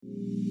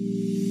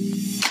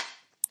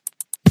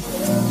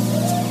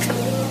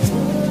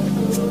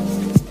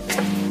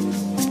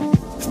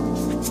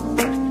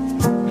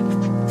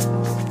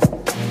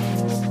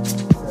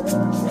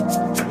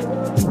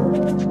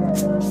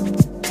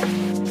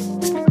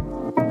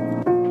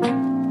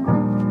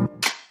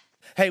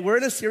Hey, we're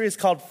in a series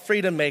called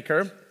Freedom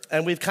Maker,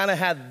 and we've kind of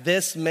had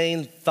this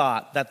main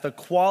thought that the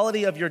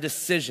quality of your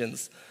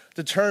decisions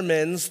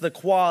determines the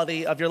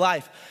quality of your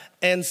life.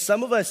 And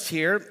some of us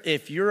here,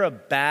 if you're a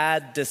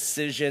bad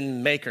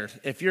decision maker,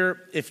 if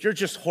you're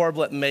just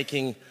horrible at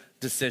making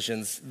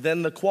decisions,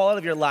 then the quality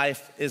of your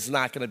life is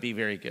not going to be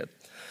very good.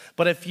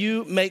 But if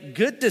you make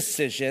good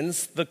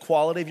decisions, the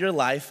quality of your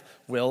life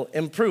will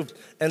improve.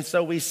 And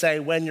so we say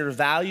when your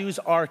values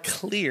are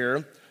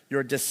clear,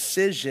 your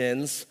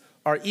decisions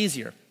are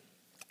easier.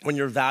 When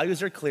your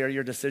values are clear,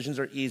 your decisions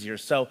are easier.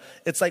 So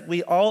it's like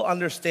we all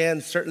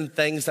understand certain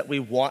things that we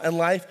want in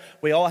life.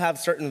 We all have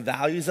certain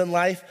values in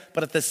life,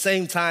 but at the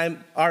same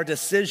time, our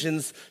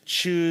decisions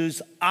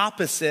choose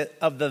opposite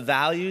of the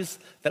values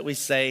that we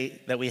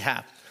say that we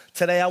have.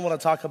 Today, I want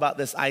to talk about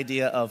this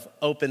idea of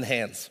open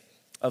hands.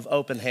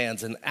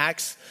 In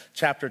Acts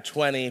chapter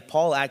 20,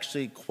 Paul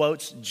actually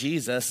quotes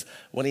Jesus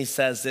when he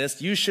says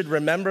this: "You should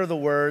remember the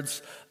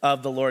words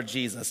of the Lord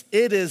Jesus.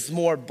 It is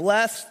more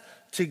blessed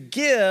to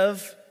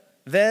give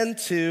than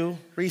to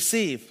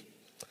receive."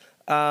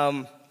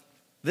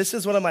 This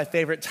is one of my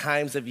favorite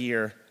times of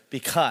year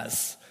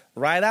because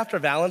right after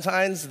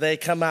Valentine's, they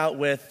come out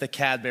with the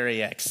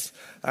Cadbury eggs,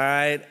 all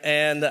right?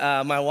 And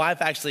my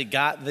wife actually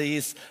got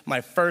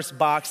my first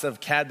box of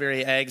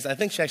Cadbury eggs. I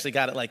think she actually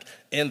got it like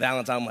in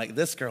Valentine's. I'm like,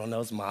 this girl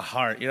knows my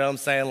heart, you know what I'm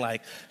saying?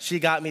 Like, she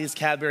got me these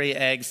Cadbury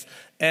eggs,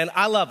 and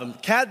I love them.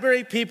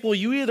 Cadbury people,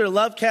 you either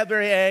love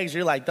Cadbury eggs or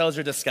you're like, those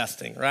are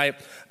disgusting, right?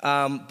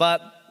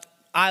 But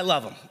I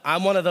love them.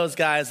 I'm one of those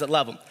guys that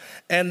love them.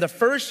 And the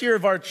first year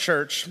of our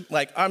church,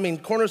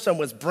 Cornerstone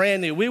was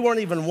brand new. We weren't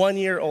even 1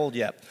 year old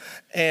yet.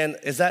 And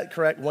is that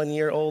correct? 1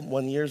 year old,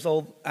 1 years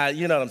old?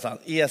 You know what I'm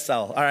talking,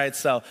 ESL. All right,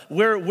 so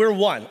we're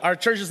one. Our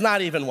church is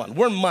not even one.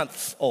 We're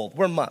months old.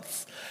 We're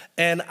months.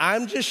 And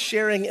I'm just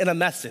sharing in a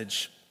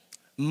message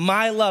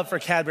my love for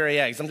Cadbury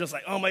eggs. I'm just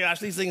like, oh my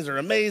gosh, these things are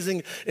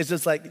amazing. It's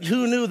just like,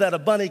 who knew that a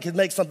bunny could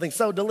make something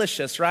so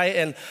delicious, right?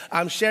 And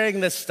I'm sharing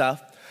this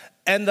stuff.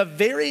 And the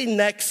very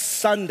next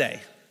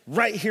Sunday,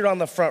 right here on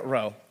the front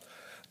row,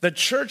 the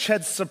church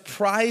had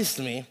surprised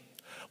me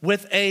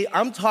with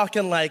I'm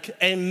talking like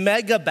a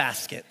mega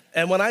basket.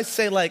 And when I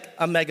say like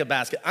a mega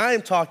basket,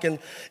 I'm talking,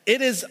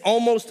 it is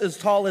almost as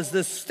tall as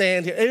this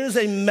stand here. It is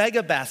a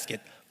mega basket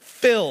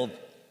filled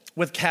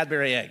with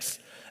Cadbury eggs.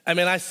 I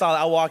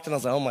walked in, I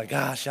was like, oh my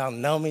gosh, y'all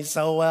know me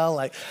so well.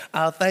 Like,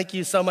 oh, thank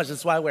you so much.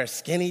 That's why I wear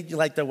skinny,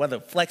 like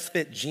the flex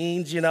fit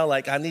jeans,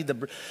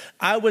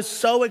 I was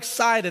so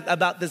excited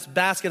about this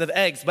basket of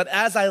eggs. But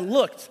as I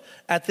looked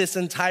at this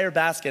entire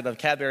basket of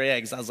Cadbury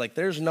eggs, I was like,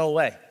 there's no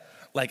way.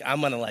 Like,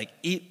 I'm gonna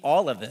eat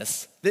all of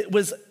this. It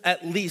was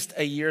at least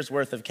a year's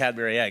worth of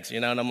Cadbury eggs,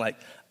 And I'm like,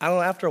 I don't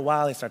know, after a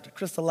while, they start to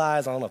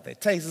crystallize. I don't know if they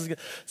taste as good.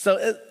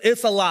 So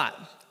it's a lot.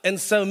 And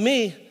so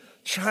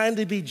trying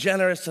to be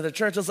generous to the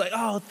church, I was like,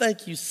 oh,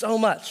 thank you so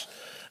much.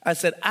 I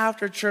said,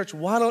 after church,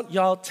 why don't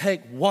y'all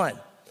take one?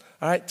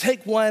 All right,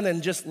 take one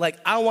and just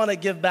I want to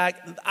give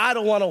back. I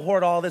don't want to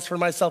hoard all this for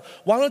myself.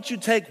 Why don't you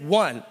take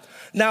one?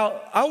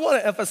 Now, I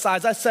want to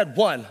emphasize, I said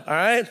one, all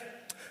right?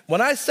 When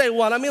I say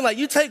one, I mean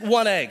you take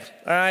one egg,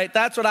 all right?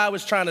 That's what I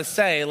was trying to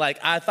say.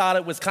 I thought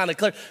it was kind of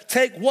clear.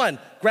 Take one,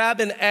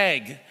 grab an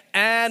egg,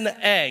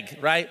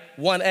 right?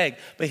 One egg.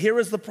 But here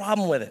was the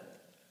problem with it.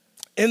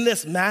 In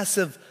this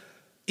massive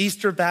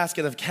Easter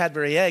basket of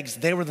Cadbury eggs,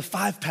 they were the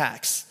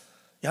 5-packs.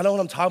 Y'all know what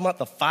I'm talking about?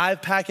 The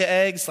 5-pack of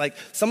eggs?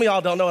 Some of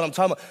y'all don't know what I'm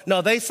talking about.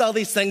 No, they sell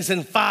these things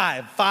in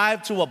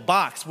 5 to a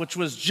box, which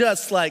was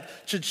just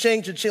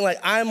cha-ching, cha-ching.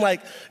 I'm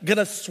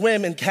gonna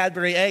swim in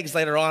Cadbury eggs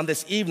later on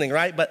this evening,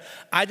 right? But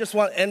I just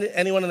want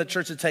anyone in the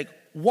church to take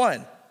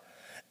one.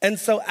 And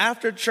so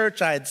after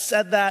church, I had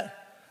said that,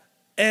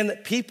 and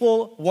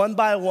people one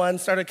by one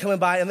started coming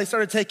by, and they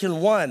started taking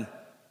one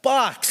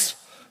box.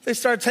 They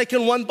started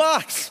taking one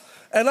box.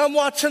 And I'm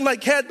watching my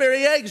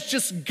Cadbury eggs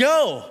just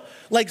go.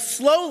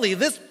 Slowly,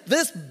 this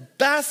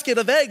basket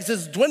of eggs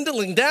is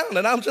dwindling down.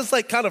 And I'm just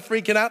kind of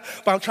freaking out.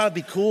 But I'm trying to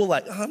be cool.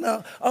 Oh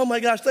no, oh my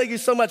gosh, thank you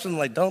so much. And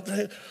I'm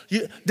like,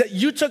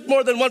 you took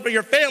more than one for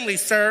your family,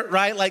 sir,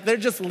 right? They're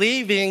just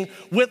leaving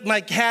with my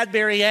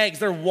Cadbury eggs.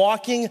 They're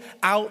walking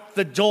out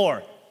the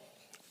door.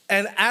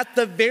 And at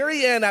the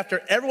very end,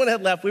 after everyone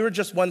had left, we were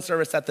just one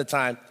service at the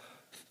time.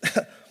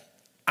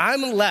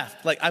 I'm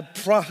left, I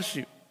promise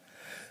you,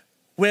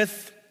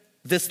 with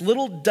this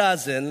little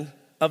dozen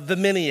of the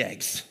mini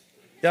eggs.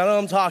 Y'all know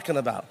what I'm talking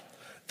about.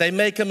 They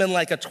make them in a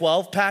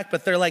 12-pack,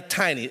 but they're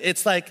tiny.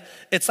 It's like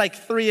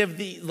three of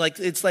the,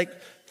 it's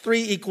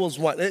 3 equals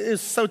 1. It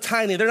is so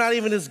tiny, they're not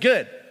even as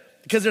good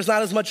because there's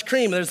not as much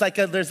cream. There's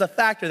a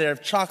factor there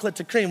of chocolate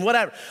to cream,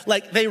 whatever.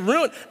 They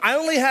ruined, I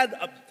only had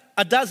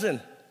a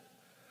dozen.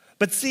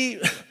 But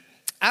see,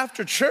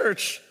 after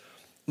church,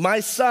 my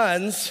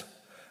sons,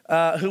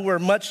 who were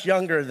much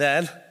younger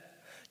then,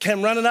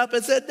 came running up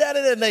and said, Daddy,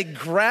 and they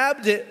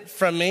grabbed it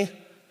from me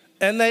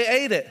and they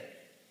ate it.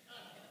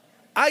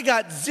 I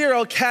got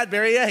 0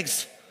 Cadbury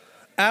eggs.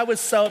 I was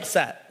so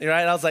upset,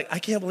 right? I was like, I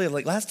can't believe,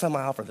 like, last time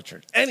I offered the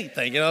church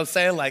anything, you know what I'm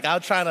saying? Like, I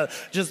was trying to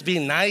just be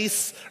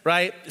nice,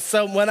 right?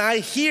 So when I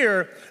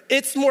hear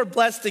it's more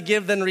blessed to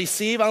give than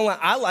receive,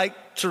 I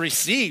like to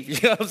receive, you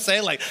know what I'm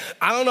saying? Like,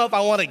 I don't know if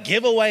I want to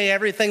give away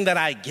everything that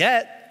I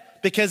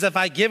get, because if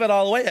I give it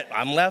all away,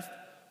 I'm left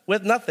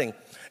with nothing.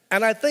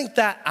 And I think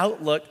that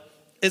outlook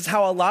is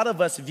how a lot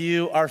of us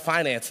view our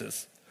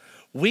finances.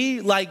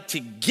 We like to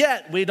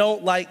get, we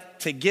don't like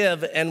to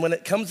give. And when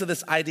it comes to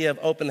this idea of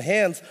open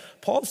hands,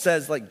 Paul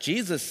says, like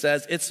Jesus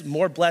says, it's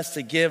more blessed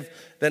to give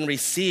than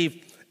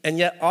receive. And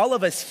yet all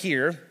of us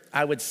here,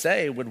 I would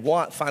say, would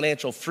want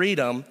financial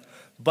freedom,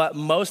 but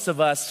most of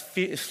us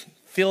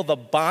feel the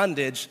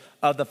bondage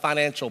of the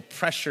financial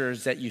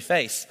pressures that you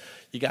face.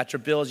 You got your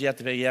bills you have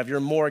to pay, you have your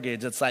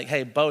mortgage. It's like, hey,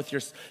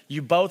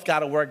 you both got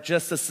to work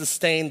just to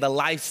sustain the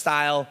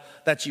lifestyle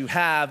that you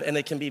have, and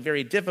it can be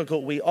very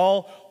difficult. We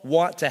all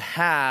want to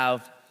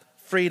have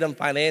freedom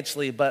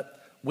financially,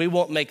 but we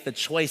won't make the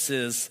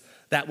choices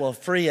that will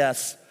free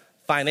us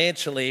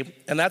financially,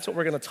 and that's what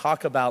we're going to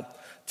talk about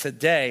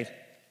today.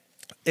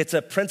 It's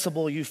a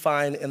principle you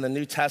find in the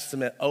New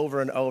Testament over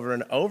and over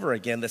and over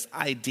again, this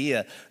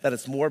idea that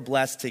it's more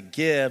blessed to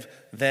give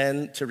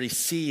than to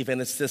receive,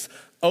 and it's this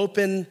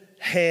open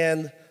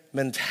hand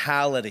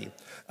mentality.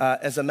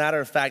 As a matter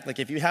of fact, like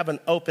if you have an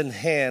open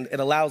hand, it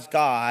allows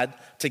God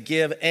to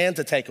give and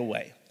to take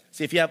away.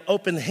 See, if you have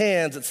open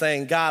hands, it's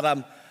saying,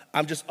 God,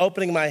 I'm just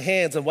opening my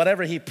hands, and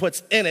whatever he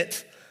puts in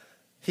it,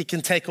 he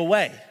can take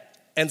away.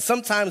 And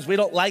sometimes we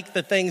don't like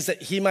the things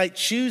that he might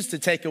choose to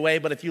take away,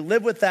 but if you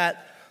live with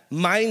that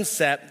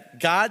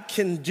mindset, God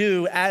can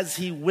do as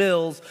he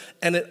wills,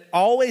 and it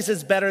always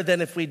is better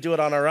than if we do it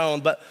on our own.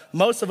 But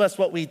most of us,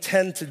 what we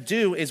tend to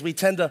do is we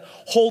tend to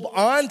hold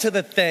on to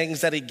the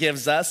things that he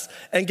gives us,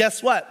 and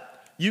guess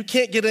what? You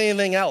can't get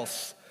anything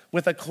else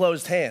with a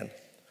closed hand.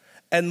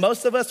 And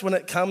most of us, when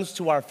it comes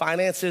to our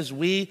finances,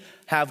 we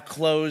have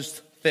closed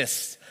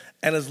fists.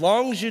 And as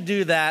long as you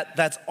do that,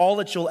 that's all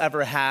that you'll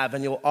ever have,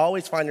 and you'll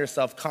always find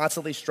yourself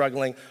constantly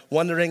struggling,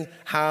 wondering,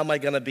 how am I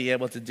gonna be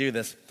able to do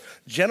this?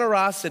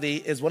 Generosity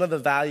is one of the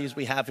values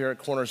we have here at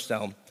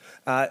Cornerstone.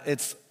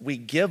 We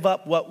give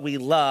up what we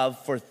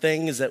love for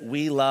things that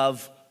we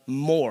love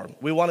more.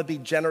 We wanna be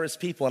generous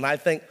people, and I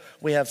think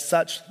we have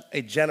such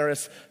a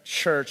generous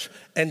church.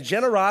 And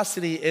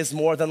generosity is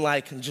more than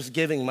like just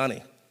giving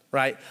money.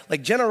 Right?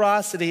 Like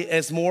generosity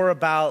is more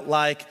about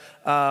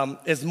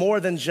is more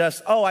than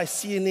just, oh, I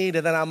see a need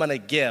and then I'm gonna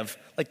give.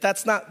 Like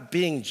that's not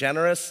being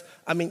generous.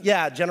 I mean,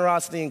 yeah,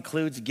 generosity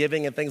includes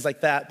giving and things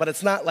like that, but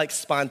it's not like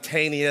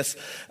spontaneous.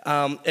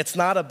 It's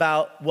not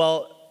about,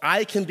 well,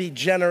 I can be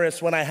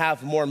generous when I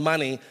have more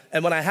money,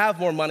 and when I have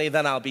more money,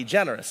 then I'll be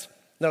generous.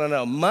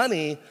 No.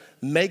 Money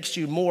makes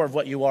you more of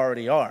what you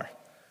already are.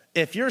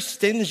 If you're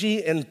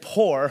stingy and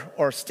poor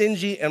or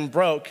stingy and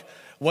broke,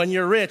 when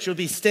you're rich, you'll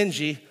be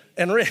stingy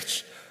and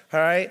rich,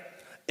 all right?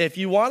 If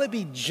you want to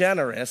be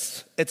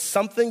generous, it's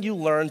something you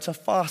learn to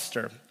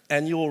foster,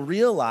 and you will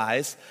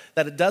realize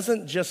that it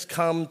doesn't just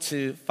come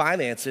to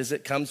finances,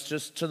 it comes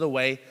just to the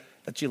way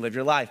that you live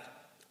your life.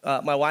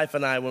 My wife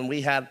and I, when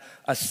we had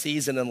a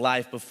season in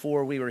life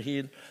before we were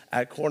here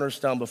at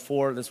Cornerstone,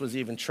 before this was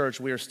even church,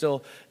 we were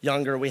still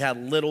younger. We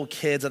had little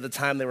kids at the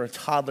time. They were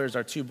toddlers.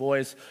 Our two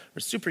boys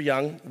were super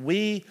young.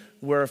 We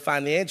were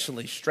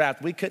financially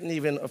strapped. We couldn't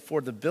even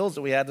afford the bills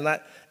that we had.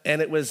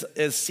 And it was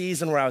a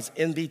season where I was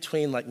in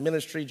between like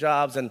ministry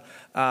jobs, and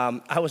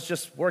I was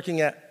just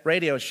working at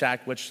Radio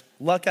Shack, which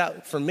luck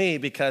out for me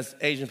because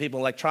Asian people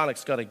and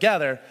electronics go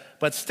together,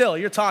 but still,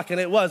 you're talking,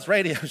 it was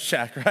Radio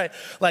Shack, right?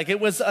 Like it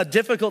was a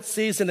difficult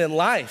season in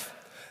life,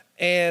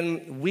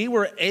 and we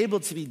were able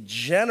to be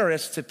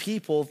generous to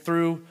people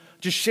through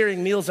just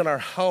sharing meals in our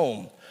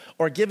home,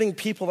 or giving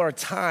people our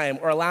time,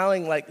 or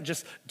allowing like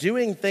just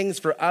doing things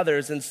for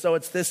others. And so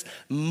it's this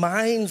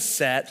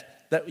mindset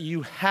that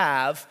you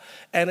have,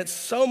 and it's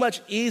so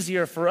much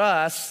easier for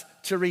us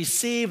to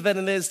receive than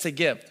it is to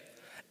give.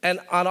 And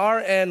on our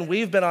end,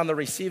 we've been on the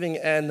receiving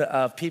end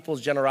of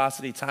people's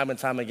generosity time and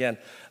time again.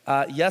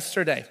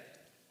 Yesterday,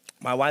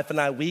 my wife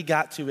and I, we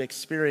got to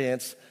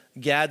experience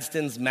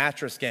Gadsden's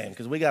mattress game,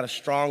 because we got a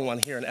strong one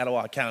here in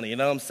Etowah County. You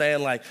know what I'm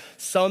saying? Like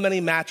so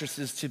many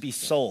mattresses to be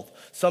sold,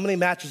 so many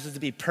mattresses to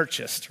be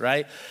purchased,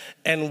 right?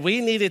 And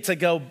we needed to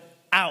go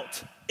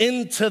out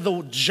into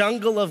the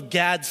jungle of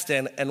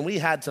Gadsden, and we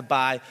had to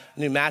buy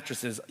new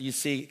mattresses. You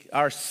see,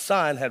 our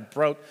son had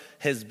broke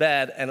his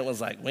bed, and it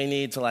was like, we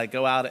need to like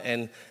go out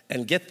and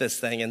get this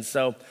thing. And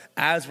so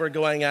as we're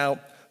going out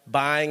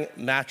buying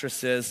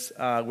mattresses,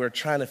 we're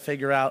trying to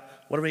figure out,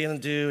 what are we gonna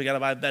do? We gotta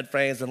buy bed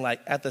frames, and like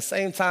at the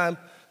same time,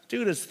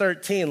 dude is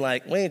 13,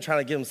 like we ain't trying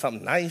to give him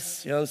something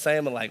nice, you know what I'm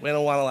saying? But like we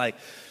don't wanna like,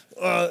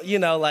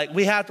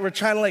 we're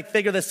trying to like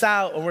figure this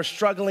out, and we're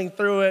struggling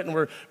through it, and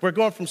we're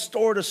going from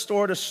store to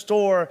store to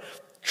store,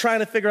 trying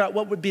to figure out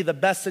what would be the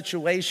best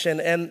situation.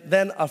 And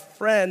then a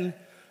friend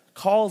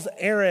calls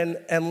Erin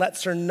and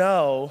lets her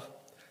know,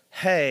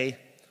 hey,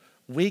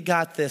 we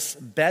got this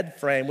bed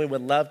frame we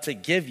would love to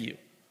give you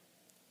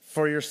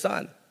for your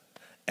son.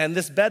 And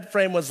this bed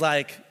frame was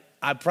like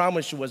I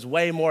promise you, was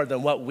way more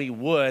than what we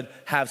would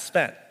have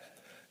spent.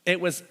 It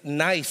was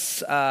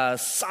nice,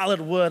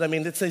 solid wood. I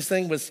mean, this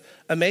thing was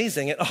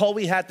amazing. And all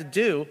we had to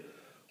do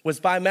was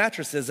buy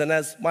mattresses. And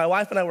as my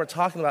wife and I were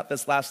talking about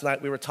this last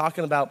night, we were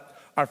talking about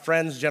our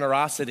friend's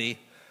generosity.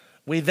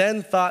 We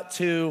then thought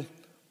to,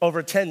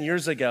 over 10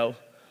 years ago,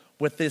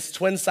 with this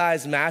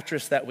twin-size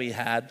mattress that we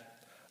had,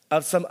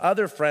 of some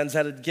other friends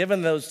that had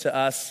given those to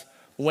us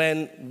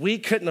when we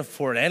couldn't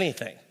afford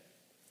anything.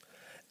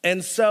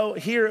 And so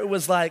here it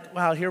was like,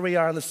 wow, here we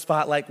are on the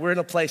spot. Like, we're in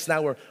a place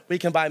now where we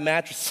can buy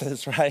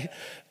mattresses, right?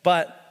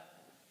 But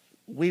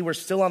we were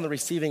still on the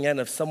receiving end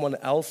of someone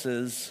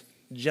else's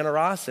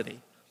generosity.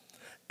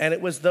 And it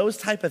was those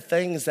type of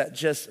things that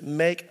just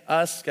make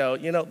us go,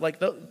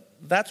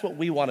 that's what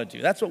we want to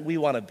do. That's what we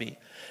want to be.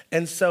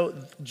 And so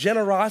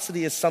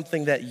generosity is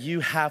something that you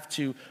have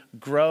to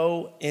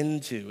grow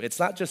into. It's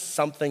not just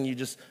something you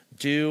just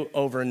do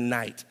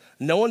overnight.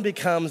 No one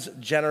becomes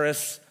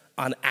generous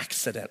on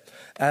accident.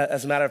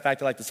 As a matter of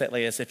fact, I like to say it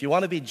like this: if you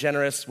want to be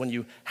generous when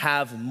you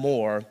have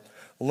more,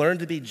 learn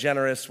to be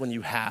generous when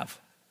you have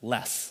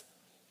less.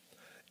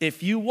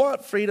 If you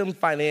want freedom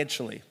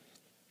financially,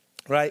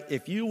 right?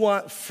 If you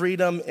want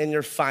freedom in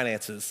your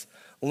finances,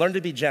 learn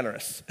to be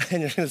generous.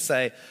 And you're going to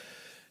say,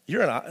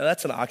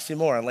 that's an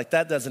oxymoron. Like,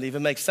 that doesn't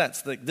even make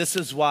sense. Like, this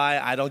is why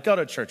I don't go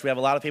to church. We have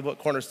a lot of people at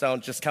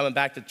Cornerstone just coming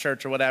back to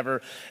church or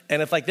whatever.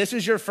 And if this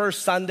is your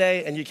first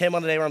Sunday and you came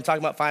on a day where I'm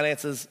talking about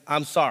finances,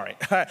 I'm sorry.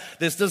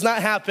 This does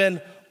not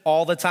happen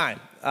all the time.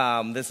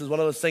 This is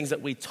one of those things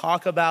that we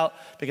talk about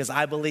because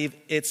I believe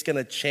it's going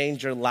to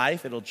change your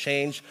life. It'll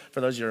change for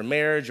those of you in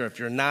marriage, or if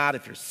you're not,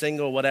 if you're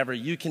single, whatever.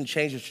 You can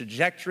change the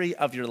trajectory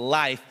of your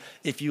life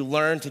if you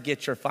learn to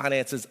get your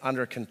finances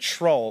under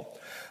control.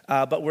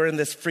 But we're in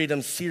this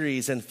freedom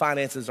series, and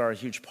finances are a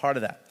huge part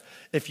of that.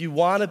 If you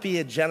want to be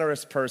a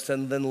generous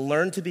person, then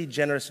learn to be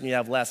generous when you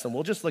have less. And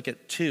we'll just look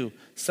at two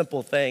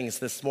simple things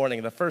this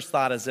morning. The first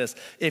thought is this: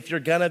 if you're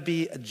going to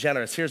be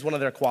generous, here's one of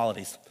their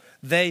qualities.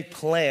 They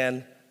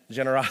plan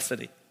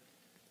generosity.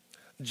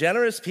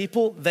 Generous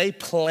people, they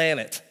plan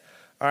it.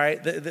 All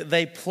right,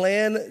 they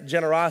plan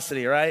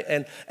generosity, right?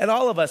 And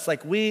all of us,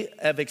 like, we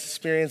have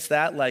experienced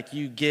that. Like,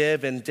 you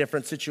give in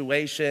different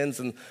situations,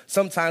 and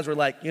sometimes we're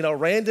like,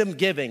 random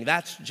giving,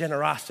 that's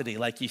generosity.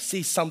 Like, you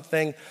see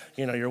something,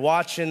 you're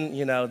watching,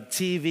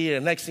 TV,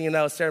 and next thing you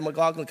know, Sarah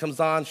McLachlan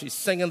comes on, she's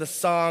singing the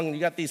song, and you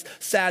got these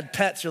sad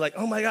pets, you're like,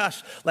 oh my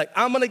gosh, like,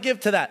 I'm gonna give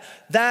to that.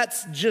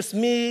 That's just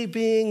me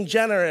being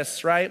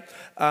generous, right?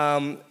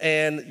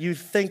 And you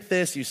think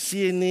this, you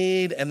see a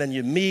need, and then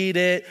you meet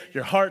it,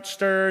 your heart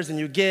stirs, and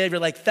you give.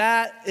 You're like,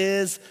 that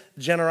is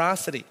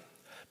generosity.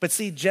 But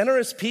see,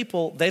 generous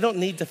people, they don't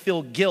need to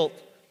feel guilt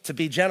to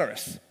be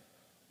generous.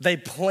 They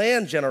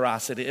plan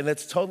generosity, and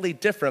it's totally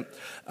different.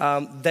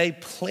 They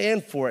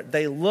plan for it.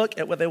 They look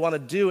at what they want to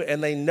do,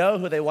 and they know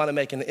who they want to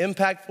make an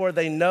impact for.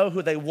 They know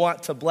who they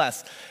want to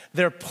bless.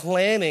 They're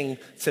planning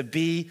to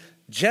be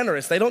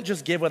generous. They don't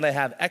just give when they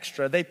have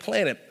extra. They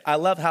plan it. I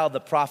love how the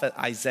prophet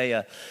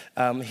Isaiah,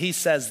 he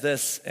says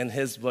this in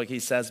his book. He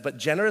says, but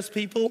generous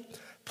people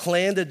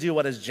plan to do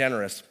what is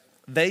generous.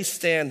 They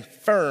stand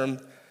firm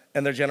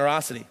in their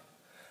generosity.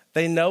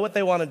 They know what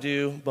they want to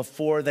do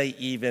before they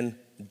even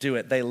do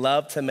it. They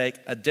love to make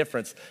a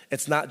difference.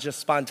 It's not just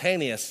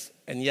spontaneous.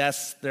 And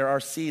yes, there are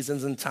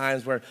seasons and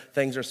times where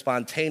things are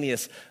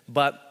spontaneous,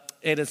 but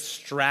it is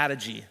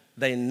strategy.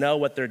 They know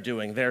what they're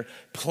doing. They're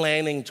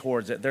planning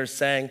towards it. They're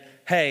saying,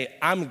 hey,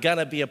 I'm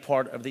gonna be a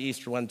part of the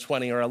Easter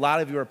 120, or a lot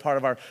of you are part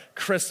of our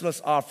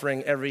Christmas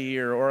offering every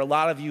year, or a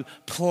lot of you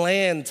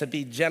plan to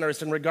be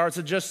generous in regards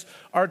to just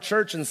our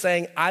church and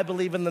saying, I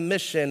believe in the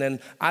mission and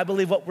I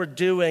believe what we're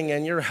doing,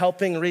 and you're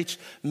helping reach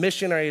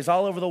missionaries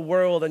all over the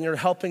world, and you're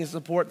helping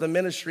support the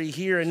ministry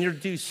here, and you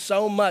do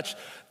so much.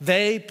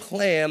 They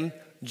plan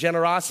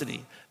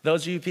generosity.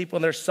 Those of you people,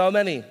 and there's so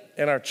many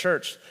in our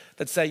church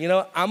that say,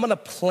 I'm gonna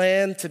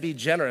plan to be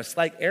generous.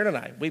 Like Aaron and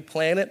I, we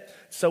plan it,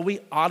 so we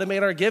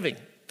automate our giving.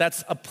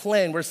 That's a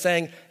plan. We're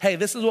saying, hey,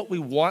 this is what we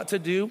want to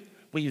do.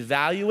 We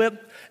value it.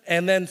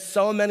 And then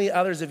so many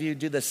others of you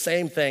do the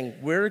same thing.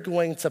 We're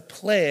going to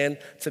plan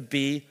to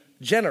be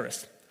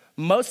generous.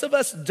 Most of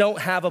us don't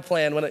have a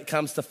plan when it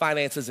comes to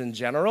finances in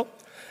general,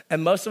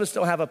 and most of us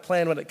don't have a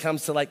plan when it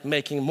comes to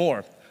making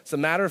more. As a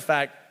matter of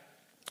fact,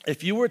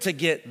 if you were to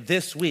get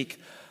this week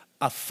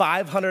a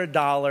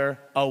 $500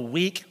 a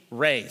week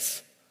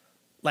raise,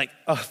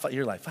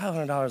 you're like,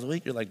 $500 a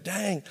week? You're like,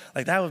 dang,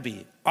 that would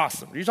be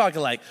awesome. You're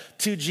talking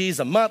 2 G's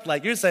a month.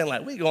 You're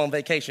saying we go on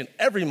vacation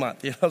every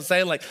month. You know what I'm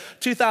saying?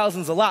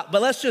 2,000's a lot.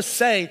 But let's just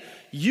say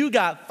you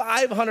got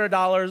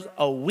 $500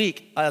 a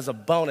week as a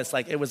bonus.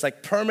 It was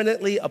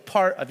permanently a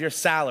part of your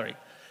salary.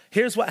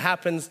 Here's what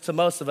happens to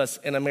most of us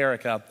in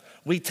America.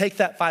 We take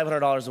that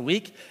 $500 a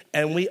week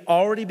and we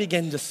already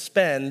begin to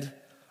spend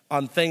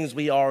on things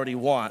we already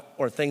want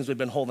or things we've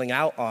been holding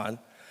out on.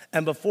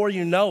 And before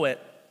you know it,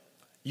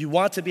 you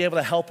want to be able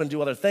to help and do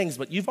other things,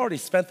 but you've already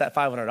spent that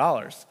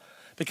 $500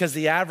 because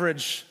the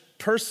average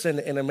person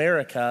in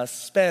America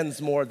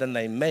spends more than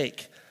they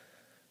make.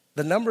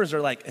 the numbers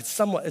are like, it's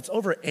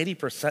over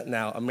 80%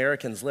 now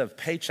Americans live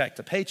paycheck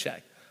to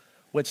paycheck,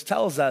 which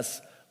tells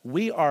us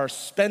we are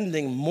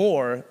spending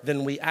more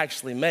than we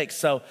actually make.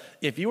 So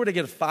if you were to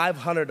get a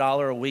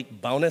 $500 a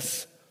week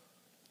bonus,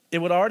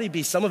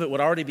 some of it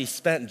would already be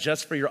spent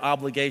just for your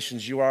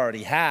obligations you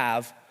already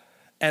have,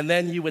 and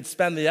then you would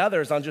spend the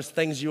others on just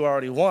things you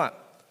already want.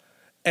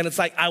 And it's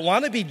like, I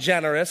want to be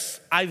generous,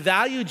 I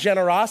value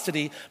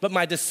generosity, but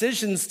my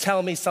decisions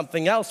tell me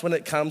something else when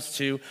it comes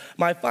to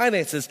my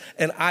finances,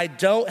 and I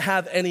don't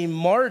have any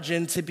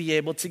margin to be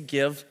able to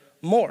give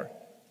more.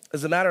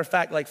 As a matter of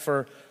fact, like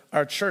for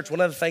our church,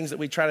 one of the things that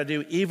we try to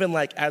do, even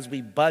like as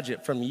we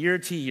budget from year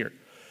to year,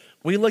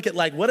 we look at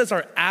like what is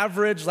our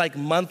average like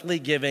monthly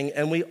giving,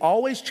 and we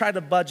always try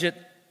to budget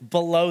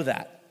below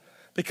that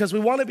because we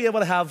want to be able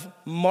to have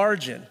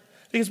margin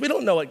because we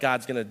don't know what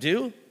God's going to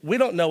do. We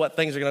don't know what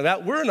things are going to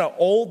go. We're in an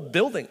old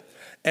building.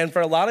 And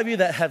for a lot of you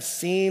that have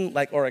seen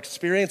like or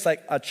experienced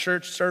like a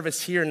church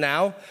service here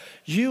now,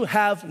 you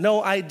have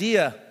no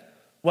idea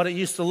what it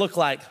used to look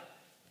like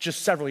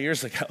just several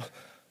years ago.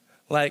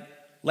 Like,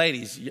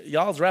 ladies,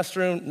 y'all's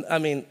restroom, I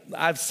mean,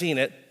 I've seen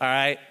it, all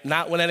right?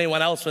 Not when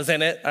anyone else was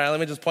in it, all right? Let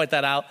me just point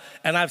that out.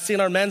 And I've seen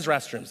our men's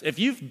restrooms. If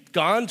you've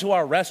gone to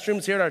our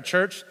restrooms here at our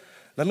church,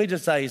 let me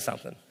just tell you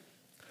something.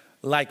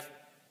 Like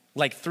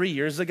 3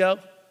 years ago,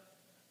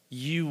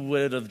 you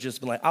would have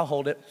just been like, I'll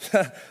hold it.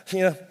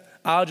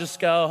 I'll just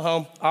go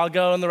home. I'll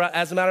go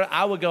as a matter of,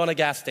 I would go in a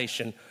gas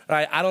station, all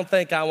right? I don't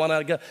think I want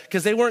to go,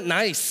 because they weren't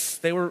nice.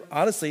 They were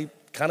honestly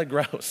kind of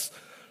gross,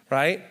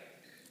 right?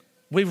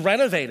 We've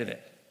renovated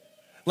it.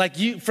 Like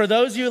for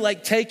those of you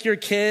like take your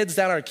kids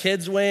down our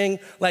kids wing,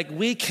 like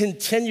we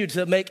continue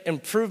to make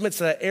improvements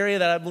to that area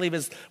that I believe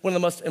is one of the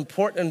most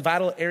important and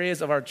vital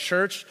areas of our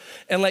church.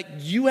 And like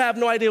you have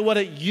no idea what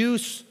it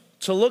used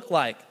to look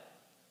like.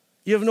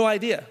 You have no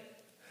idea.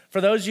 For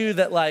those of you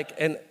that like,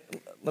 and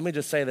let me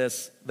just say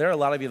this, there are a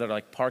lot of you that are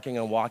like parking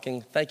and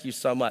walking. Thank you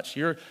so much.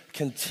 You're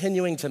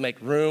continuing to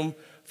make room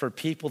for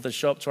people to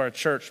show up to our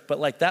church. But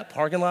like that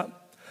parking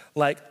lot,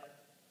 like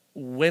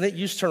when it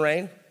used to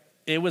rain,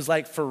 it was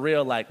like for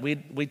real, like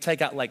we'd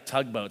take out like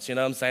tugboats, you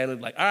know what I'm saying?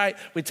 We'd like, all right,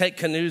 we take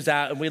canoes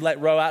out and we'd like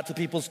row out to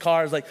people's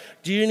cars. Like,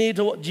 do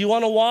you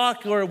want to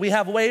walk, or we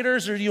have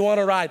waiters, or do you want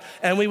to ride?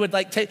 And we would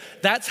like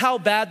that's how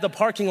bad the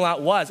parking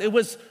lot was. It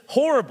was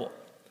horrible.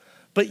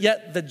 But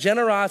yet the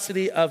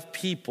generosity of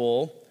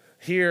people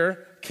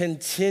here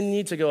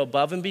continue to go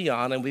above and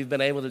beyond, and we've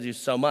been able to do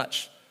so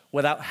much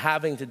without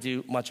having to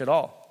do much at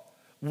all.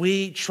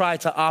 We try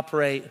to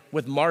operate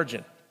with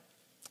margin.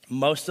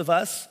 Most of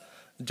us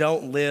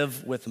don't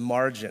live with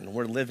margin.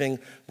 We're living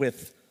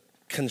with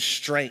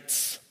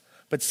constraints.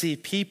 But see,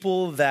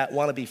 people that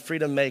want to be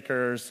freedom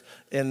makers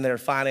in their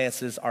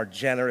finances are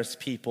generous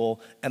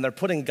people, and they're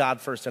putting God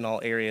first in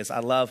all areas. I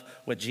love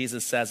what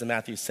Jesus says in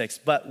Matthew 6.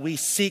 But we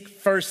seek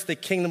first the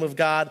kingdom of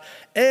God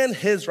and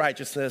his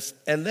righteousness,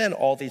 and then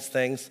all these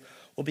things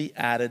will be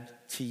added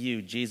to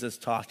you. Jesus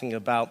talking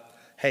about,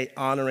 hey,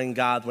 honoring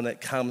God when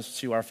it comes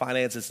to our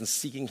finances and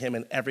seeking him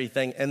in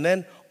everything. And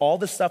then all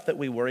the stuff that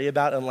we worry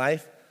about in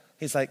life,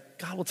 he's like,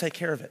 God will take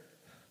care of it.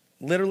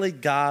 Literally,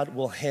 God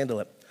will handle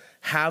it.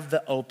 Have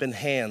the open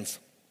hands.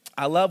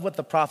 I love what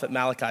the prophet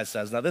Malachi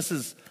says. Now, this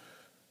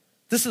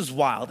is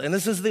wild, and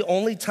this is the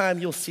only time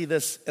you'll see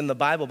this in the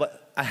Bible,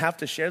 but I have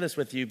to share this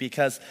with you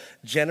because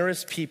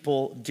generous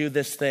people do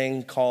this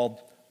thing called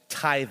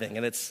tithing,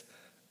 and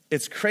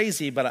it's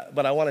crazy,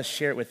 but I want to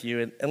share it with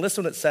you. And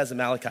listen what it says in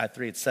Malachi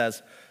 3. It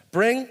says,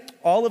 bring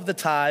all of the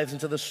tithes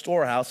into the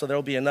storehouse so there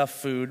will be enough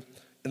food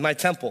in my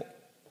temple.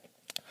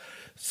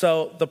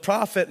 So the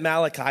prophet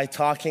Malachi,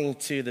 talking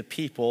to the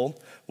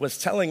people, was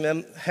telling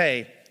them,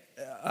 hey,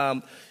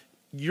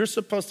 you're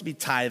supposed to be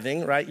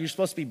tithing, right? You're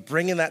supposed to be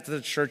bringing that to the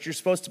church. You're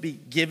supposed to be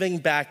giving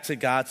back to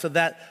God so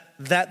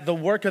that the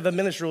work of the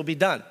ministry will be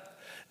done.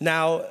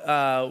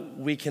 Now,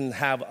 we can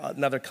have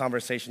another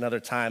conversation another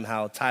time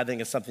how tithing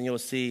is something you'll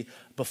see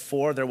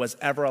before there was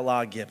ever a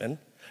law given.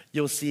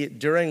 You'll see it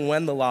during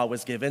when the law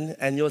was given,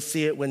 and you'll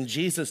see it when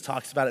Jesus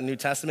talks about it in the New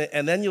Testament,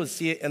 and then you'll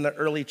see it in the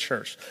early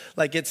church.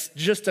 Like it's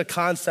just a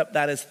concept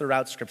that is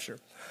throughout Scripture.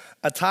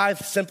 A tithe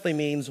simply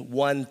means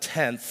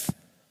 1/10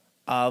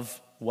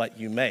 of what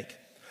you make.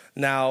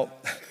 Now,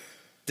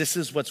 this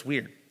is what's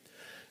weird.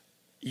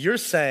 You're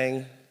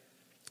saying,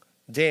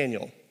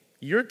 Daniel,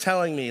 you're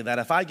telling me that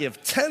if I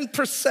give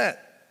 10%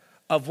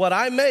 of what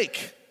I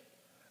make,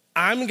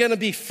 I'm gonna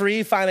be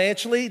free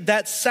financially?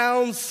 That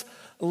sounds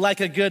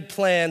like a good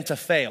plan to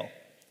fail.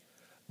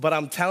 But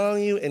I'm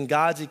telling you, in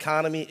God's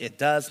economy, it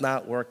does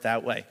not work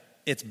that way.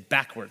 It's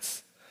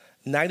backwards.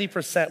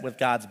 90% with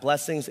God's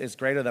blessings is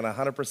greater than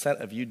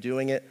 100% of you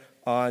doing it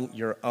on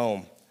your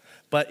own.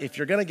 But if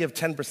you're gonna give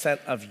 10%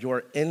 of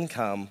your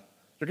income,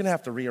 you're gonna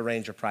have to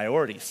rearrange your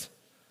priorities.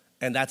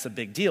 And that's a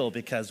big deal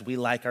because we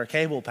like our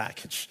cable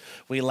package.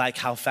 We like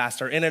how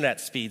fast our internet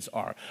speeds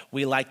are.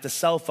 We like the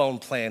cell phone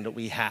plan that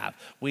we have.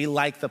 We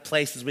like the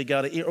places we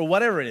go to eat or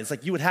whatever it is.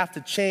 Like you would have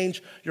to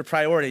change your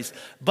priorities.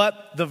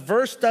 But the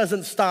verse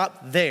doesn't stop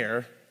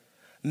there.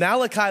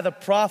 Malachi the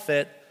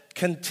prophet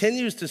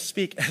continues to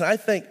speak. And I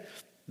think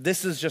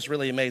this is just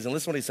really amazing.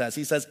 Listen to what he says.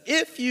 He says,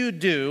 if you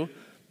do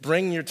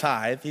bring your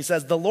tithe, he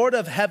says, the Lord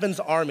of heaven's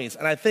armies.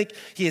 And I think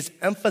he is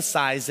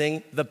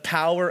emphasizing the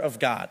power of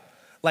God.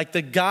 Like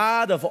the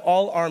God of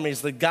all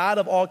armies, the God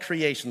of all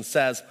creation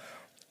says,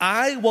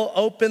 I will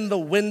open the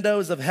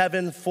windows of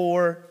heaven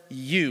for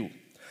you.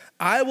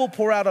 I will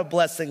pour out a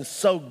blessing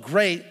so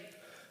great,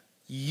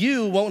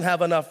 you won't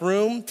have enough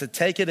room to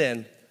take it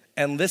in.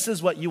 And this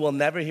is what you will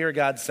never hear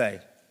God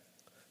say.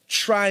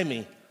 Try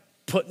me,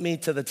 put me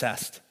to the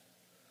test.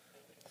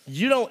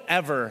 You don't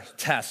ever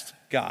test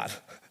God.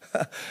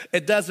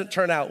 It doesn't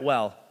turn out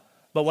well.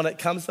 But when it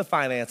comes to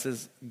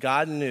finances,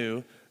 God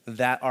knew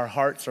that our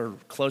hearts are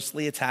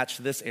closely attached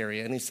to this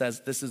area. And he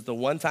says, this is the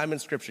one time in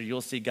scripture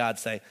you'll see God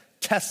say,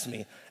 test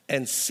me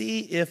and see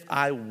if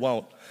I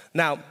won't.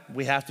 Now,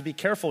 we have to be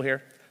careful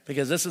here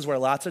because this is where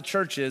lots of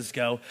churches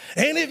go,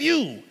 and if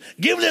you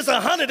give this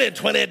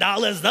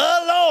 $120,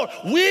 the Lord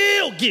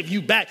will give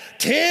you back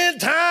 10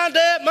 times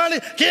that money.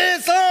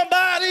 Can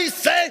somebody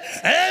say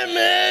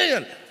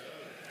amen?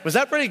 Was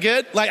that pretty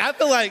good? I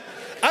feel like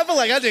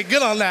I did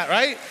good on that,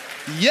 right?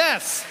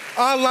 Yes.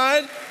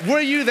 Online, were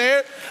you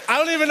there? I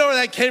don't even know where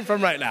that came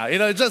from right now.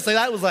 Just like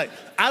that was like,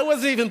 I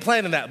wasn't even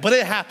planning that, but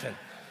it happened.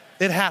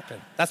 It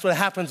happened. That's what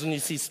happens when you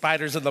see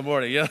spiders in the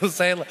morning. You know what I'm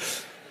saying?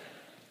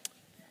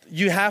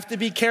 You have to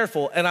be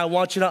careful, and I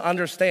want you to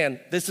understand,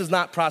 this is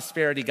not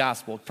prosperity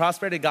gospel.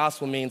 Prosperity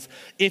gospel means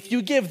if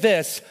you give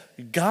this,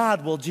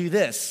 God will do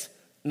this.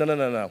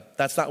 No.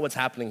 That's not what's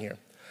happening here.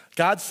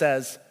 God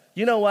says,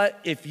 you know what?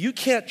 If you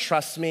can't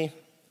trust me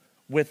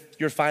with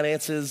your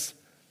finances,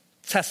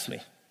 test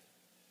me.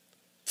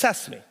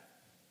 Test me.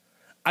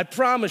 I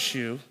promise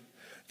you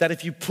that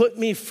if you put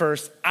me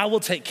first, I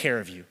will take care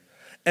of you.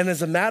 And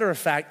as a matter of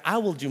fact, I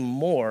will do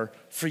more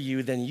for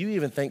you than you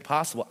even think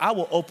possible. I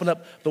will open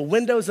up the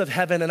windows of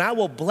heaven and I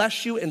will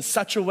bless you in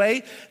such a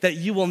way that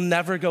you will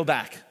never go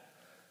back.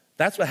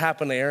 That's what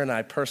happened to Aaron and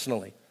I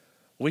personally.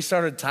 We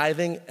started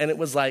tithing and it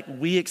was like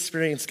we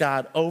experienced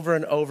God over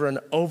and over and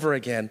over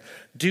again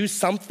do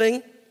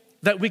something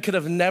that we could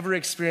have never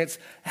experienced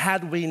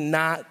had we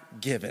not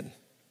given.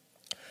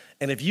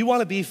 And if you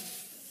want to be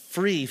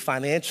free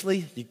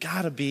financially, you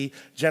gotta be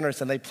generous,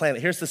 and they plan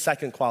it. Here's the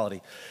second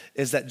quality,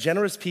 is that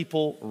generous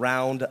people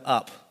round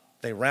up.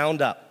 They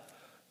round up.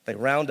 They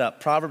round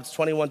up. Proverbs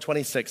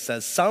 21:26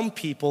 says, some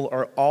people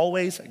are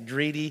always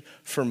greedy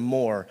for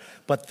more,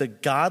 but the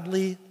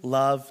godly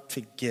love to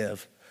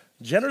give.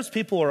 Generous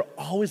people are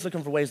always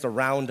looking for ways to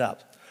round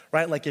up,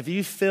 right? Like if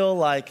you feel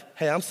like,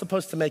 hey, I'm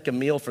supposed to make a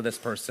meal for this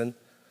person,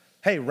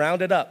 hey,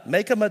 round it up.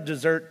 Make them a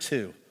dessert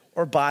too,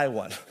 or buy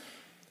one.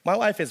 My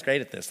wife is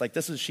great at this.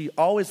 She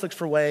always looks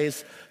for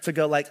ways to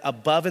go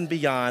above and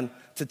beyond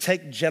to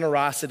take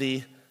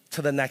generosity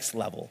to the next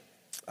level.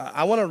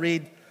 I want to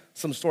read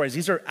some stories.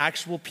 These are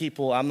actual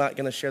people. I'm not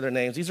going to share their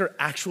names. These are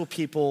actual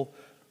people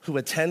who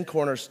attend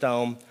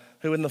Cornerstone,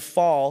 who in the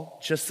fall,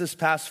 just this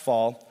past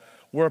fall,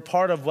 were a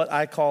part of what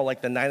I call the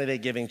 90-day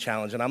giving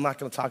challenge. And I'm not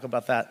going to talk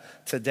about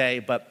that today,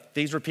 but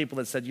these were people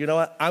that said, you know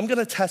what? I'm going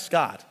to test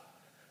God.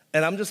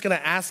 And I'm just going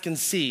to ask and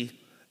see,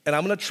 and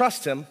I'm going to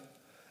trust him.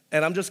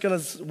 And I'm just gonna,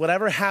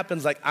 whatever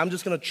happens, I'm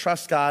just gonna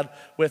trust God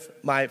with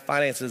my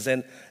finances.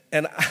 And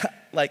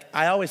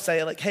I always say,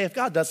 hey, if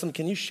God does something,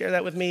 can you share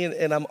that with me?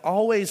 And I'm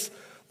always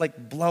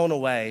blown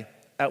away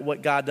at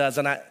what God does.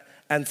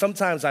 And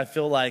sometimes I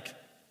feel like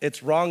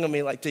it's wrong of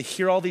me, to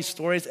hear all these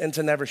stories and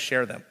to never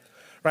share them,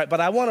 right? But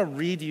I wanna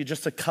read you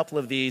just a couple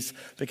of these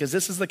because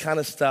this is the kind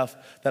of stuff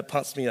that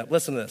pumps me up.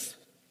 Listen to this.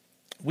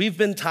 We've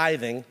been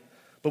tithing,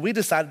 but we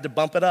decided to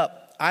bump it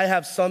up. I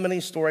have so many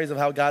stories of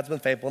how God's been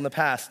faithful in the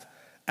past.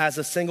 As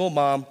a single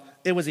mom,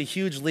 it was a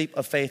huge leap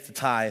of faith to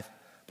tithe,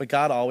 but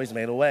God always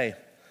made a way.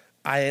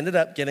 I ended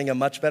up getting a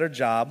much better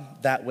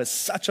job that was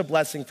such a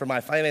blessing for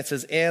my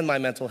finances and my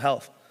mental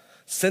health.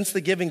 Since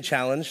the giving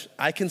challenge,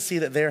 I can see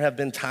that there have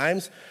been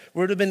times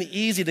where it would have been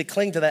easy to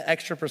cling to that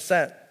extra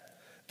percent.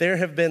 There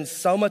have been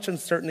so much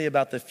uncertainty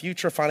about the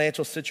future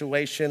financial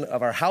situation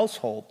of our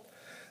household.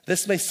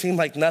 This may seem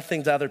like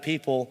nothing to other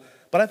people,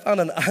 but I found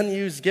an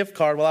unused gift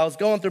card while I was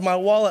going through my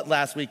wallet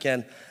last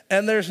weekend,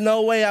 and there's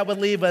no way I would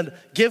leave a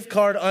gift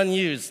card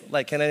unused.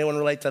 Can anyone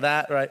relate to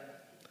that, right?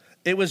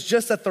 It was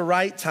just at the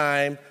right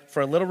time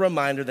for a little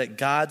reminder that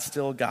God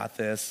still got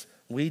this.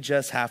 We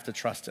just have to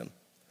trust him.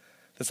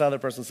 This other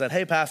person said,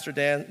 hey, Pastor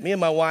Dan, me and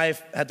my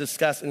wife had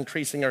discussed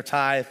increasing our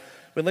tithe.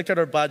 We looked at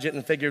our budget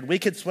and figured we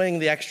could swing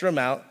the extra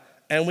amount,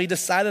 and we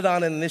decided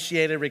on an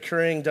initiated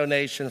recurring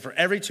donation for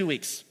every 2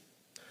 weeks.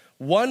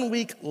 1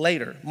 week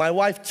later, my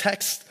wife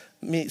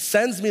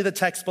sends me the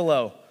text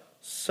below.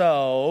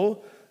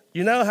 So,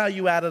 you know how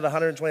you added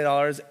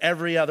 $120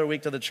 every other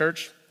week to the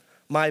church?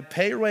 My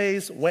pay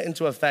raise went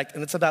into effect,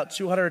 and it's about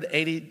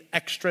 $280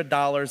 extra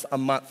a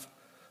month.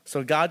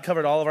 So God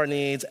covered all of our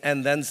needs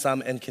and then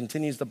some and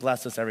continues to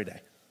bless us every day.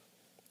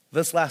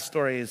 This last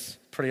story is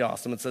pretty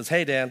awesome. It says,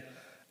 hey, Dan,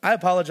 I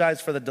apologize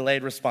for the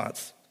delayed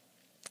response.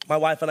 My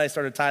wife and I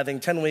started tithing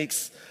 10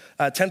 weeks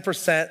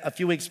 10% a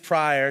few weeks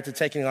prior to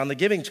taking on the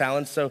giving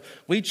challenge. So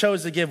we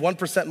chose to give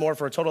 1% more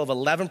for a total of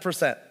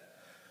 11%.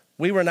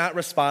 We were not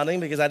responding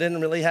because I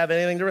didn't really have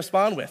anything to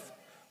respond with.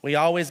 We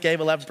always gave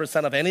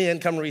 11% of any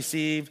income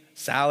received,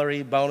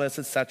 salary, bonus,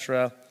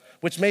 etc.,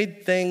 which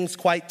made things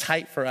quite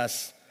tight for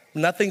us.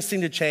 Nothing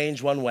seemed to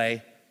change one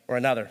way or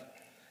another.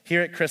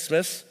 Here at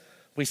Christmas,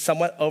 we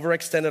somewhat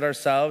overextended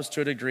ourselves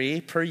to a degree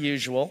per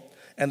usual,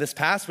 and this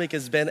past week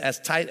has been as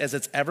tight as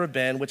it's ever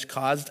been, which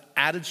caused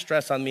added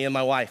stress on me and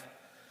my wife.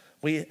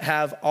 We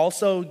have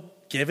also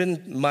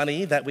given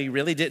money that we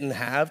really didn't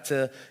have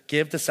to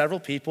give to several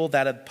people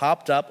that had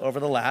popped up over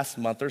the last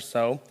month or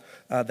so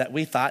that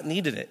we thought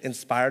needed it,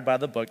 inspired by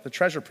the book, The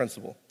Treasure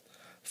Principle.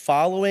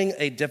 Following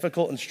a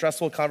difficult and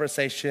stressful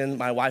conversation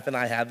my wife and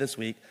I had this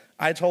week,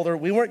 I told her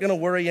we weren't going to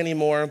worry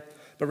anymore,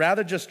 but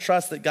rather just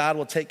trust that God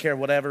will take care of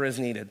whatever is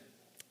needed.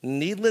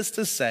 Needless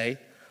to say,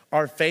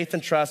 our faith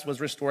and trust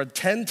was restored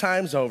 10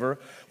 times over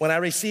when I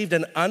received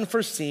an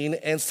unforeseen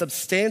and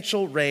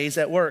substantial raise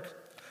at work.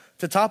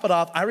 To top it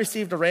off, I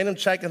received a random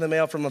check in the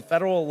mail from a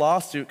federal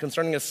lawsuit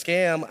concerning a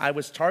scam I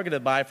was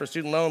targeted by for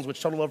student loans,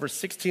 which totaled over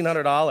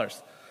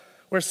 $1,600.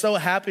 We're so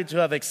happy to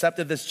have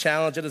accepted this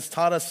challenge. It has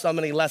taught us so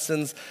many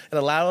lessons. It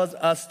allows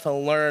us to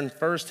learn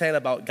firsthand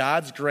about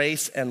God's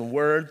grace and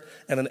word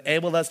and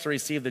enabled us to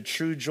receive the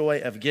true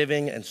joy of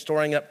giving and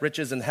storing up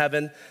riches in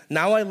heaven.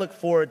 Now I look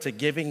forward to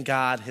giving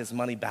God his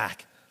money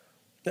back.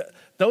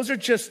 Those are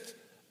just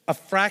a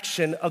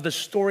fraction of the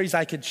stories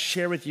I could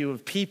share with you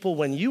of people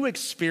when you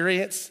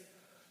experience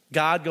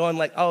God going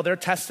like, oh, they're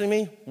testing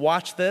me,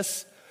 watch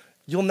this.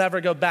 You'll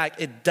never go back.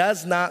 It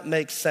does not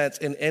make sense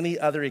in any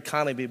other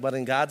economy, but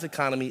in God's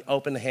economy,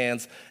 open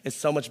hands is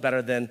so much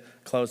better than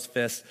closed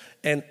fists.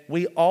 And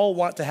we all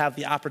want to have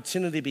the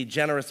opportunity to be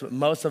generous, but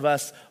most of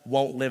us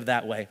won't live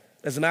that way.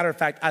 As a matter of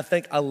fact, I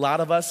think a lot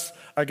of us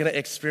are gonna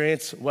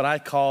experience what I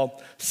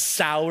call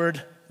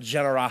soured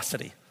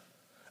generosity.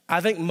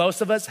 I think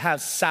most of us have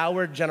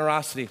soured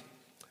generosity.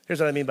 Here's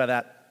what I mean by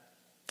that.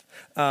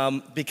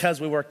 Because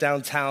we work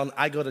downtown,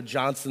 I go to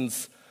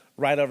Johnson's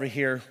right over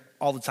here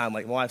all the time.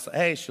 Like my wife's like,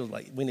 hey, she'll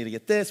like, we need to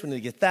get this, we need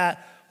to get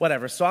that,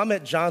 whatever. So I'm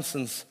at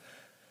Johnson's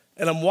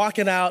and I'm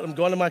walking out, I'm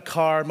going to my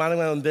car, minding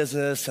my own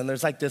business, and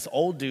there's like this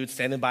old dude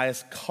standing by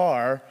his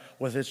car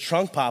with his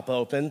trunk pop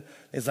open.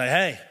 He's like,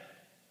 hey,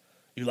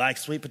 you like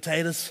sweet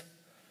potatoes?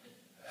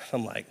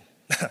 I'm like,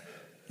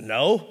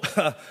 no,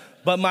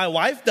 but my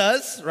wife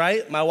does,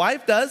 right? My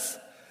wife does.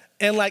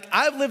 And like,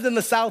 I've lived in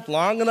the South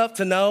long enough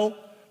to know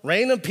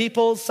random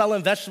people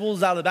selling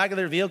vegetables out of the back of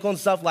their vehicle and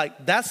stuff,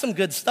 like, that's some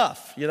good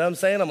stuff. You know what I'm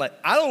saying? I'm like,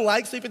 I don't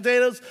like sweet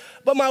potatoes,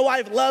 but my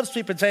wife loves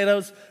sweet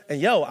potatoes.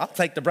 And yo, I'll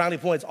take the brownie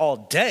points all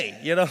day.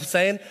 You know what I'm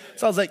saying?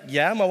 So I was like,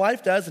 yeah, my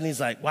wife does. And he's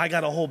like, well, I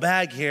got a whole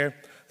bag here.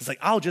 He's like,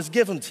 I'll just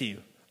give them to you.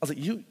 I was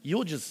like,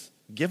 you'll just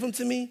give them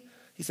to me?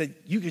 He said,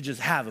 you could just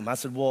have them. I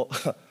said, well,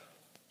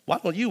 why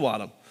don't you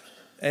want them?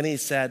 And he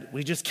said,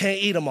 we just can't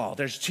eat them all.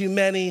 There's too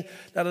many,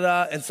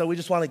 and so we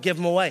just want to give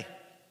them away.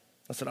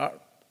 I said, all right.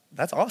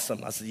 That's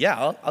awesome. I said, yeah,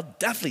 I'll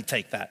definitely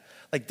take that.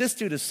 Like, this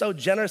dude is so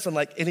generous.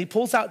 And he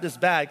pulls out this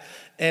bag,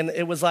 and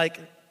it was like,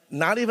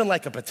 not even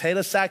like a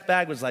potato sack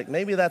bag. It was like,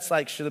 maybe that's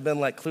like, should have been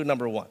like clue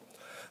number one.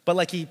 But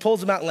like, he pulls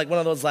them out in like one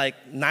of those like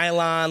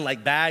nylon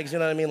like bags, you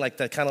know what I mean? Like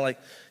the kind of like,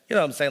 you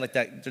know what I'm saying? Like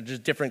that, they're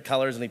just different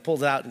colors. And he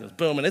pulls it out and goes,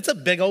 boom. And it's a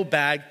big old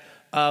bag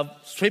of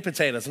sweet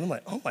potatoes. And I'm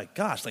like, oh my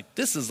gosh, like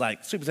this is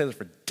like sweet potatoes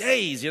for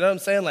days. You know what I'm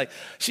saying? Like,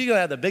 she's gonna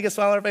have the biggest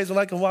smile on her face when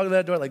I can walk in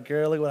that door, like,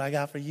 girl, look what I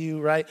got for you,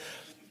 right?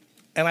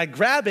 And I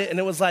grab it, and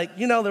it was like,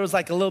 you know, there was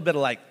like a little bit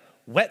of like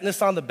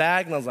wetness on the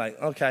bag, and I was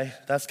like, okay,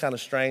 that's kind of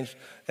strange.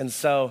 And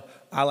so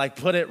I like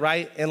put it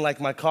right in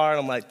like my car, and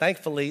I'm like,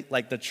 thankfully,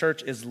 like the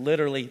church is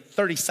literally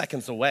 30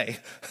 seconds away.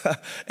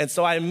 And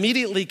so I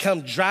immediately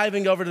come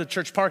driving over to the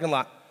church parking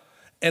lot,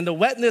 and the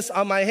wetness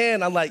on my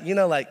hand, I'm like,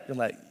 I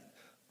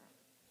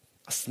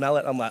smell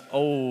it, I'm like,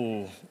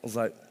 oh, I was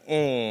like,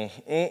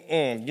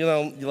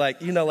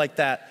 like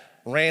that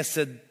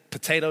rancid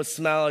potato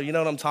smell, you know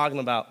what I'm talking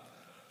about.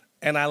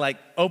 And I like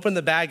opened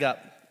the bag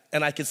up,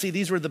 and I could see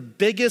these were the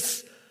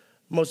biggest,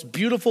 most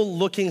beautiful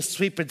looking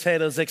sweet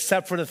potatoes,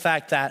 except for the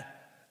fact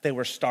that they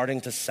were starting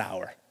to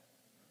sour.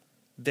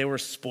 They were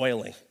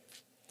spoiling.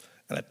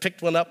 And I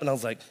picked one up, and I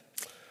was like,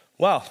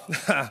 well,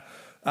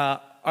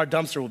 our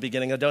dumpster will be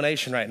getting a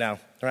donation right now,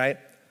 right?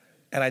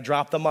 And I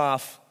dropped them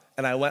off,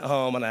 and I went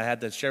home, and I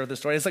had to share the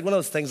story. It's like one of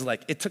those things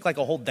like, it took like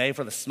a whole day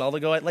for the smell to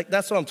go out. Like,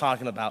 that's what I'm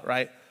talking about,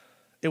 right?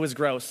 It was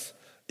gross.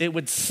 It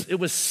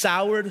was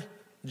soured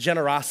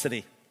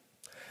generosity.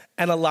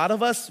 And a lot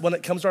of us, when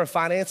it comes to our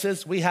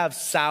finances, we have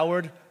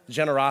soured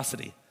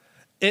generosity.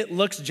 It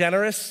looks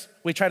generous.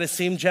 We try to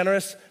seem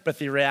generous, but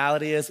the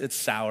reality is it's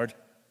soured.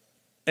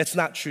 It's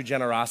not true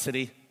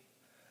generosity.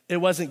 It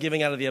wasn't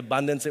giving out of the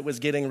abundance, it was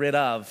getting rid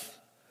of.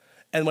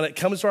 And when it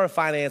comes to our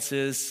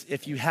finances,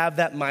 if you have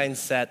that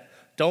mindset,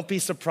 don't be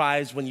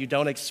surprised when you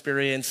don't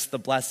experience the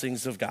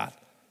blessings of God.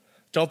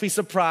 Don't be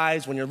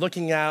surprised when you're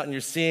looking out and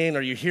you're seeing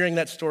or you're hearing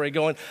that story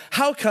going,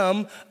 how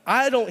come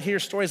I don't hear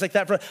stories like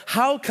that?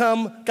 How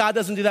come God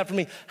doesn't do that for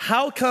me?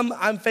 How come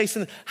I'm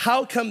facing,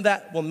 how come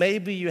that? Well,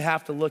 maybe you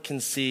have to look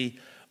and see,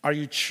 are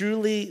you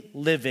truly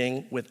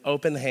living with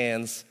open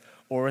hands,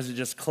 or is it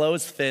just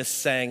closed fists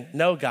saying,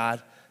 no,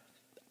 God,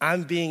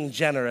 I'm being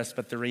generous,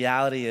 but the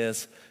reality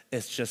is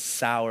it's just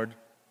soured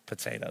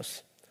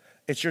potatoes.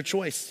 It's your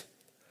choice.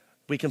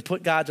 We can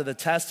put God to the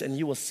test and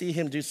you will see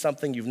him do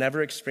something you've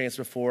never experienced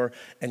before.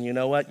 And you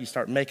know what? You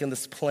start making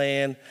this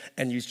plan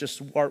and you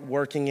just start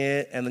working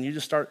it, and then you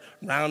just start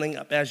rounding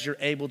up as you're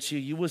able to.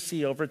 You will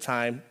see over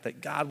time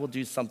that God will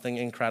do something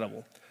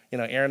incredible.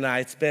 Aaron and I,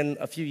 it's been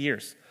a few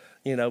years,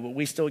 but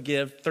we still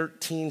give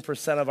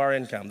 13% of our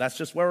income. That's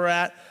just where we're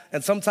at.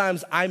 And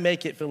sometimes I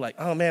make it feel like,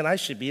 oh man, I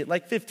should be at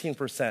like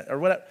 15% or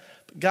whatever.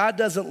 But God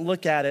doesn't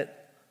look at it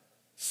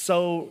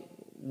so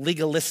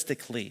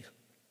legalistically.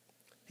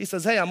 He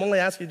says, hey, I'm only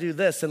asking you to do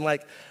this. And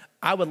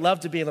I would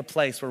love to be in a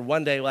place where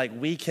one day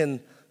we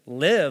can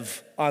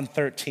live on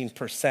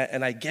 13%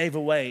 and I gave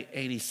away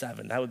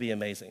 87. That would be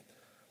amazing.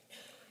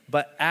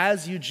 But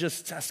as you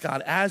just test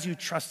God, as you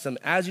trust him,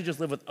 as you just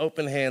live with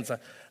open hands,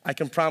 I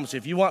can promise you,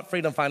 if you want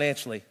freedom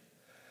financially,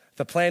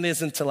 the plan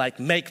isn't to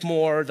make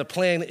more. The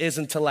plan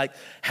isn't to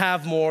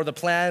have more. The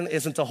plan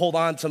isn't to hold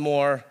on to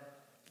more.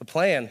 The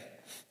plan,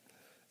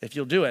 if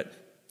you'll do it,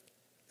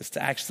 is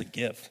to actually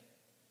give.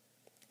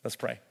 Let's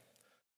pray.